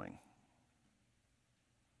that he's doing.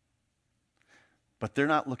 But they're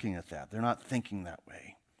not looking at that. They're not thinking that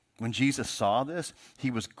way. When Jesus saw this,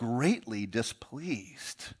 he was greatly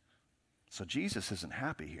displeased. So Jesus isn't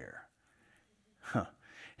happy here.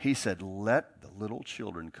 He said, let the little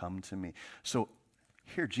children come to me. So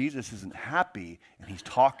here Jesus isn't happy, and he's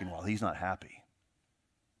talking while he's not happy.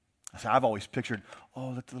 I've always pictured, oh,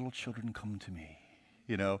 let the little children come to me.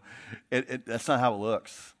 You know, that's not how it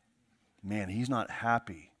looks. Man, he's not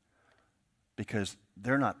happy because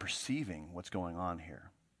they're not perceiving what's going on here.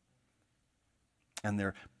 And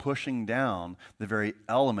they're pushing down the very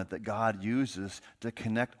element that God uses to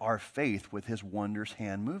connect our faith with his wondrous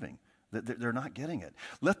hand moving. They're not getting it.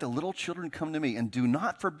 Let the little children come to me and do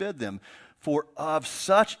not forbid them, for of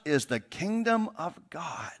such is the kingdom of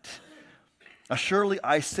God. Surely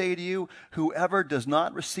I say to you, whoever does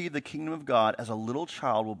not receive the kingdom of God as a little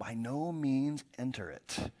child will by no means enter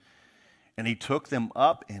it. And he took them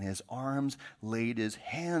up in his arms, laid his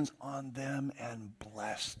hands on them, and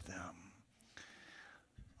blessed them.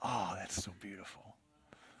 Oh, that's so beautiful.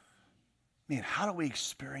 Man, how do we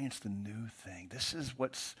experience the new thing? This is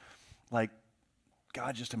what's like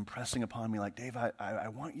God just impressing upon me, like, Dave, I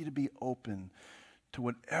want you to be open to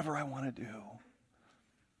whatever I want to do.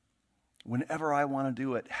 Whenever I want to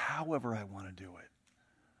do it, however I want to do it.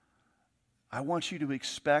 I want you to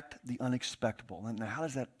expect the unexpectable. And how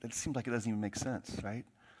does that, it seems like it doesn't even make sense, right?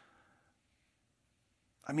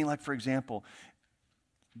 I mean, like, for example,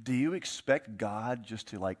 do you expect God just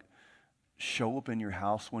to, like, show up in your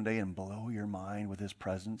house one day and blow your mind with his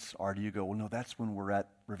presence? Or do you go, well, no, that's when we're at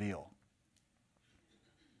Reveal?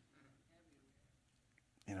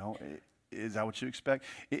 You know, is that what you expect?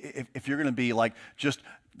 If you're going to be like just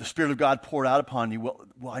the Spirit of God poured out upon you,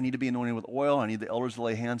 well, I need to be anointed with oil. I need the elders to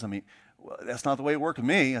lay hands on me. Well, that's not the way it worked with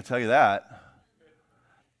me, I'll tell you that.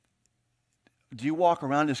 Do you walk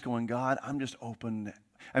around just going, God, I'm just open?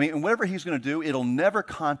 I mean, and whatever he's going to do, it'll never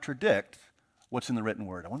contradict what's in the written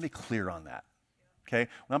word. I want to be clear on that. Okay?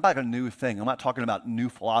 When I'm about a new thing, I'm not talking about new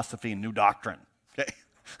philosophy and new doctrine. Okay?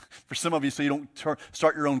 For some of you, so you don't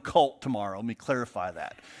start your own cult tomorrow. Let me clarify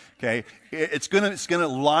that. Okay? It's gonna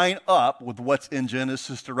line up with what's in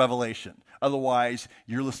Genesis to Revelation. Otherwise,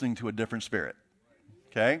 you're listening to a different spirit.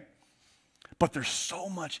 Okay? But there's so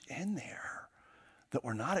much in there that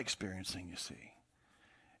we're not experiencing, you see.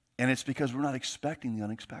 And it's because we're not expecting the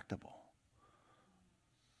unexpectable.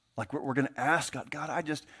 Like we're going to ask God,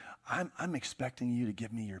 I'm expecting you to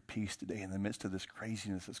give me your peace today in the midst of this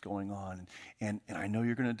craziness that's going on. And I know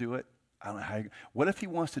you're going to do it. I don't know how. What if he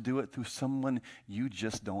wants to do it through someone you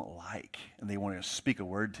just don't like and they want to speak a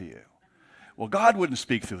word to you? Well, God wouldn't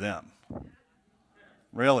speak through them.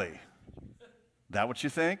 Really? That what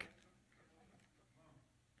you think?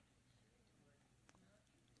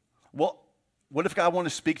 Well, what if God wanted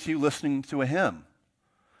to speak to you listening to a hymn?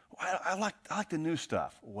 I like the new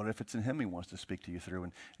stuff. What if it's in him he wants to speak to you through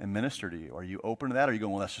and minister to you? Are you open to that? Or are you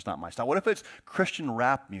going, well, that's just not my style? What if it's Christian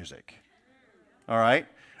rap music? All right?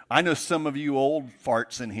 I know some of you old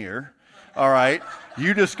farts in here. All right?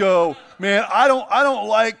 You just go, man, I don't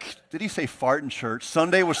like, did he say fart in church?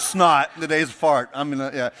 Sunday was snot, today's fart.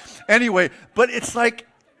 Yeah. Anyway, but it's like,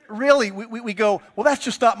 really, we go, well, that's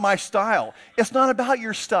just not my style. It's not about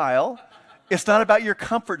your style. It's not about your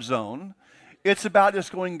comfort zone. It's about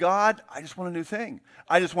just going, God, I just want a new thing.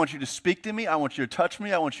 I just want you to speak to me. I want you to touch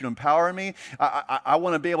me. I want you to empower me. I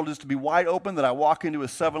want to be able just to be wide open, that I walk into a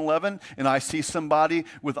 7-Eleven and I see somebody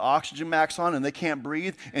with oxygen masks on and they can't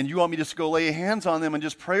breathe, and you want me just to go lay hands on them and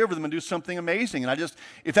just pray over them and do something amazing. And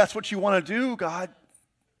if that's what you want to do, God,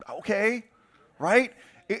 okay, right?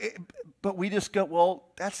 But we just go, well,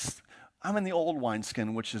 I'm in the old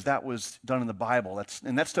wineskin, that was done in the Bible.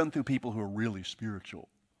 That's done through people who are really spiritual.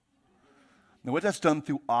 Now, what that's done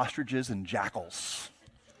through ostriches and jackals.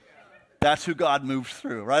 That's who God moves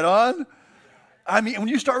through, right on? I mean, when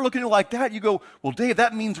you start looking at it like that, you go, well, Dave,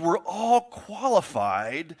 that means we're all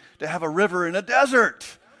qualified to have a river in a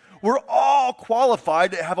desert. We're all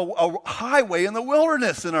qualified to have a highway in the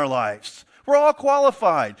wilderness in our lives. We're all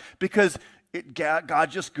qualified because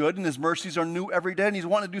God's just good and his mercies are new every day and he's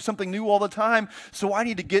wanting to do something new all the time. So I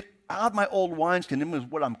need to get out of my old wineskin and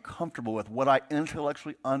what I'm comfortable with, what I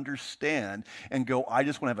intellectually understand, and go, I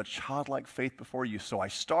just want to have a childlike faith before you. So I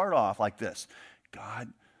start off like this. God,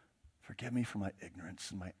 forgive me for my ignorance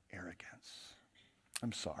and my arrogance.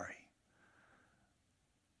 I'm sorry.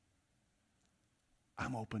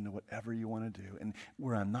 I'm open to whatever you want to do. And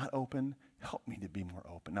where I'm not open, help me to be more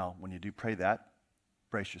open. Now, when you do pray that,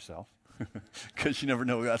 brace yourself, because you never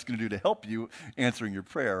know what God's going to do to help you answering your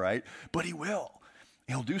prayer, right? But he will.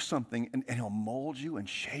 He'll do something, and he'll mold you and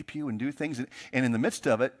shape you and do things. And in the midst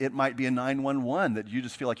of it, it might be a 911 that you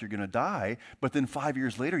just feel like you're going to die. But then 5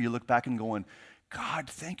 years later, you look back and going, God,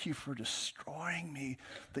 thank you for destroying me,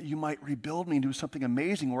 that you might rebuild me and do something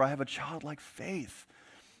amazing where I have a childlike faith.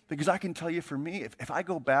 Because I can tell you, for me, if I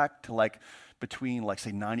go back to between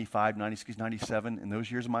say 95, 96, 97, in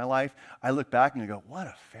those years of my life, I look back and I go, what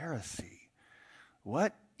a Pharisee.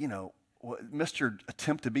 What, Mr.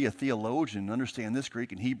 Attempt to be a theologian and understand this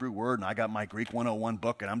Greek and Hebrew word, and I got my Greek 101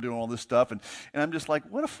 book, and I'm doing all this stuff, and I'm just like,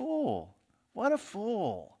 what a fool. What a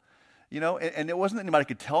fool. And it wasn't that anybody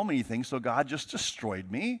could tell me anything, so God just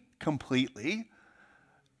destroyed me completely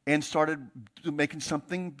and started making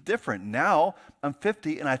something different. Now I'm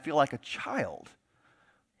 50 and I feel like a child.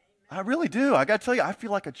 I really do. I got to tell you, I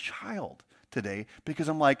feel like a child today because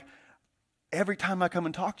I'm like, every time I come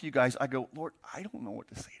and talk to you guys, I go, Lord, I don't know what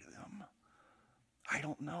to say to them. I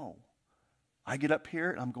don't know. I get up here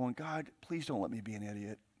and I'm going, God, please don't let me be an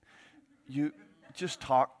idiot. You just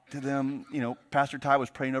talk to them. Pastor Ty was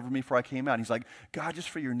praying over me before I came out. He's like, God, just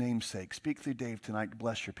for your name's sake, speak through Dave tonight to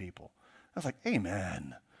bless your people. I was like,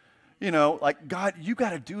 amen. God, you got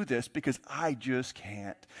to do this because I just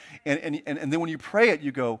can't. And then when you pray it,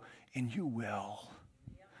 you go, and you will.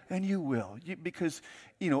 And you will. Because,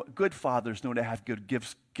 good fathers know to have good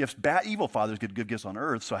gifts. Evil fathers get good gifts on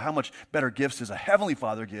earth. So how much better gifts does a heavenly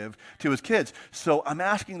father give to his kids? So I'm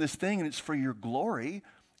asking this thing, and it's for your glory.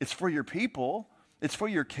 It's for your people. It's for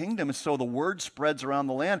your kingdom. And so the word spreads around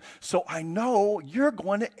the land. So I know you're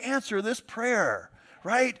going to answer this prayer.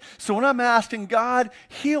 Right? So when I'm asking God,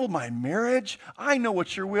 heal my marriage, I know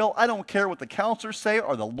what your will. I don't care what the counselors say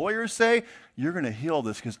or the lawyers say. You're going to heal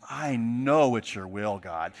this because I know it's your will,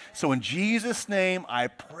 God. So in Jesus' name, I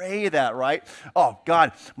pray that, right? Oh,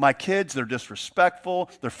 God, my kids, they're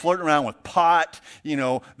disrespectful. They're flirting around with pot.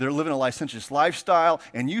 They're living a licentious lifestyle.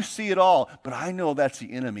 And you see it all. But I know that's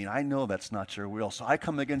the enemy. And I know that's not your will. So I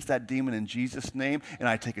come against that demon in Jesus' name. And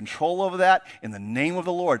I take control over that in the name of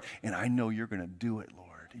the Lord. And I know you're going to do it, Lord.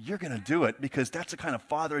 You're going to do it because that's the kind of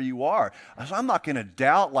father you are. So I'm not going to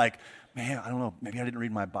doubt man, I don't know, maybe I didn't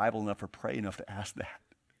read my Bible enough or pray enough to ask that.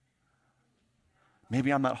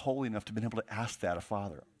 Maybe I'm not holy enough to be able to ask that of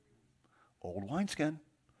Father. Old wineskin,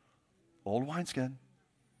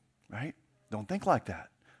 right? Don't think like that.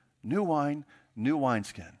 New wine, new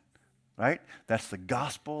wineskin, right? That's the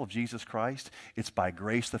gospel of Jesus Christ. It's by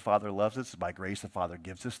grace the Father loves us. It's by grace the Father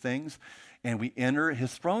gives us things. And we enter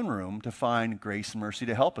his throne room to find grace and mercy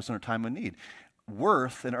to help us in our time of need.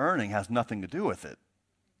 Worth and earning has nothing to do with it.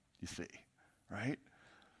 You see, right?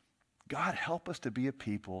 God, help us to be a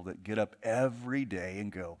people that get up every day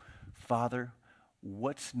and go, Father,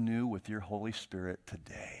 what's new with your Holy Spirit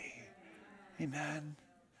today? Amen.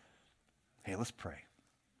 Hey, let's pray.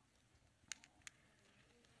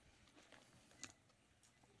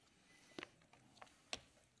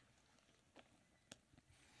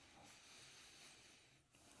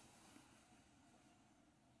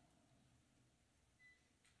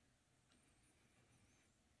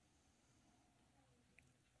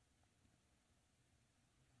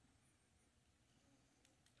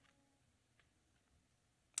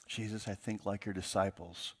 Jesus, I think like your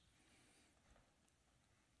disciples,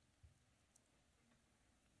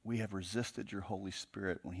 we have resisted your Holy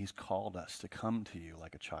Spirit when he's called us to come to you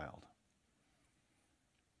like a child.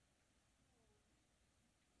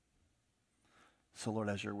 So, Lord,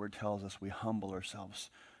 as your word tells us, we humble ourselves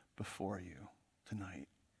before you tonight.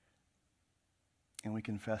 And we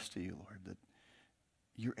confess to you, Lord, that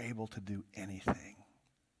you're able to do anything.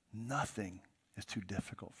 Nothing is too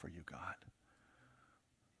difficult for you, God.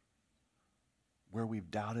 Where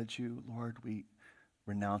we've doubted you, Lord, we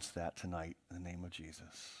renounce that tonight in the name of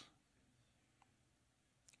Jesus.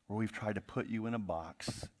 Where we've tried to put you in a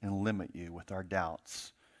box and limit you with our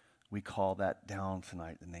doubts, we call that down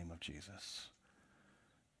tonight in the name of Jesus.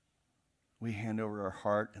 We hand over our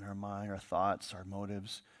heart and our mind, our thoughts, our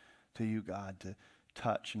motives to you, God, to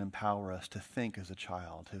touch and empower us to think as a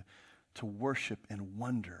child, to worship and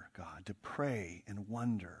wonder, God, to pray and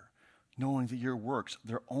wonder, knowing that your works,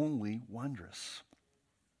 they're only wondrous.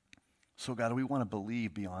 So, God, we want to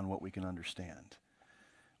believe beyond what we can understand.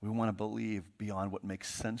 We want to believe beyond what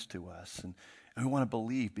makes sense to us, and we want to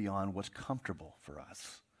believe beyond what's comfortable for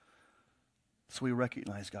us. So we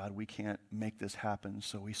recognize, God, we can't make this happen,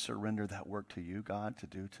 so we surrender that work to you, God, to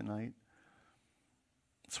do tonight.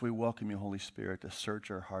 So we welcome you, Holy Spirit, to search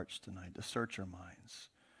our hearts tonight, to search our minds.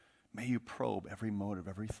 May you probe every motive,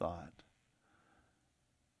 every thought.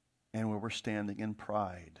 And where we're standing in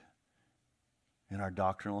pride, in our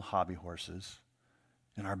doctrinal hobby horses,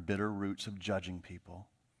 in our bitter roots of judging people,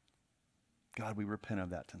 God, we repent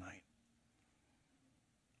of that tonight.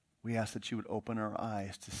 We ask that you would open our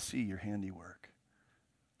eyes to see your handiwork.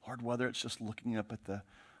 Lord, whether it's just looking up at the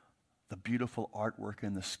beautiful artwork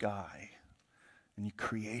in the sky and your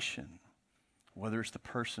creation, whether it's the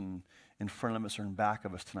person in front of us or in back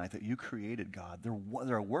of us tonight that you created, God,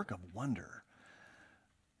 they're a work of wonder.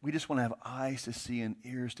 We just want to have eyes to see and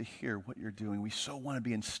ears to hear what you're doing. We so want to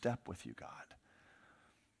be in step with you, God.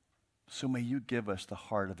 So may you give us the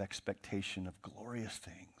heart of expectation of glorious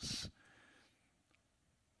things.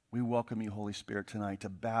 We welcome you, Holy Spirit, tonight to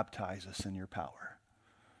baptize us in your power.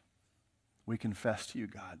 We confess to you,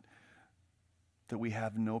 God, that we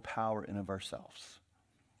have no power in of ourselves.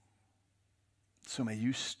 So may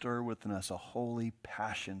you stir within us a holy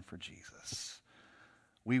passion for Jesus.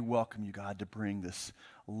 We welcome you, God, to bring this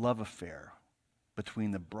love affair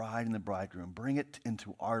between the bride and the bridegroom. Bring it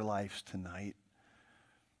into our lives tonight.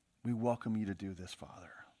 We welcome you to do this,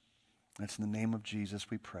 Father. And it's in the name of Jesus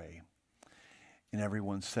we pray. And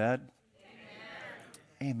everyone said,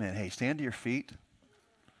 Amen. Amen. Hey, stand to your feet.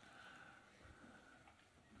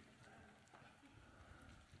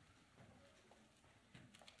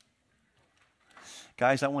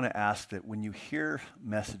 Guys, I want to ask that when you hear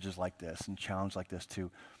messages like this and challenges like this, to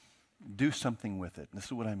do something with it. And this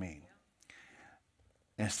is what I mean.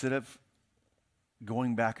 Instead of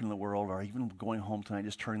going back into the world or even going home tonight,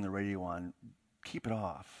 just turning the radio on, keep it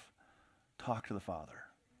off. Talk to the Father.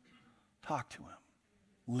 Talk to him.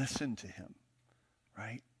 Listen to him,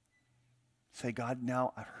 right? Say, God,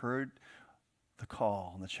 now I've heard the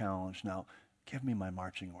call and the challenge. Now give me my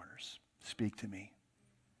marching orders. Speak to me.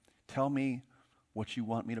 Tell me what you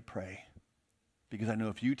want me to pray. Because I know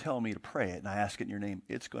if you tell me to pray it and I ask it in your name,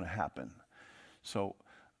 it's going to happen. So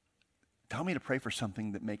tell me to pray for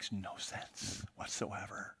something that makes no sense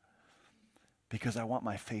whatsoever. Because I want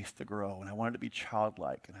my faith to grow and I want it to be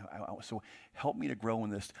childlike. And so help me to grow in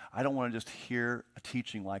this. I don't want to just hear a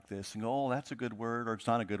teaching like this and go, oh, that's a good word, or it's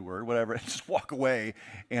not a good word, whatever, and just walk away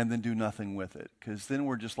and then do nothing with it. Because then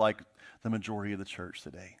we're just like the majority of the church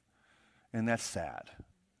today. And that's sad.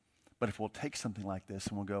 But if we'll take something like this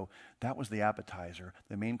and we'll go, that was the appetizer.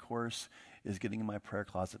 The main course is getting in my prayer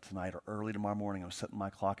closet tonight or early tomorrow morning. I'm setting my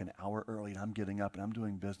clock an hour early and I'm getting up and I'm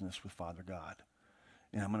doing business with Father God.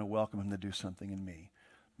 And I'm going to welcome him to do something in me.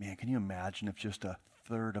 Man, can you imagine if just a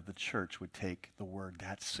third of the church would take the word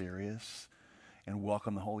that serious and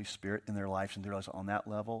welcome the Holy Spirit in their lives and their lives on that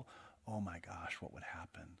level? Oh my gosh, what would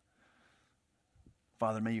happen?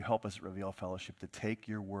 Father, may you help us at Reveal Fellowship to take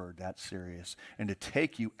your word that serious and to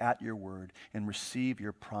take you at your word and receive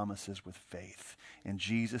your promises with faith. In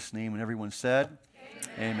Jesus' name, and everyone said,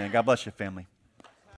 Amen. Amen. God bless you, family.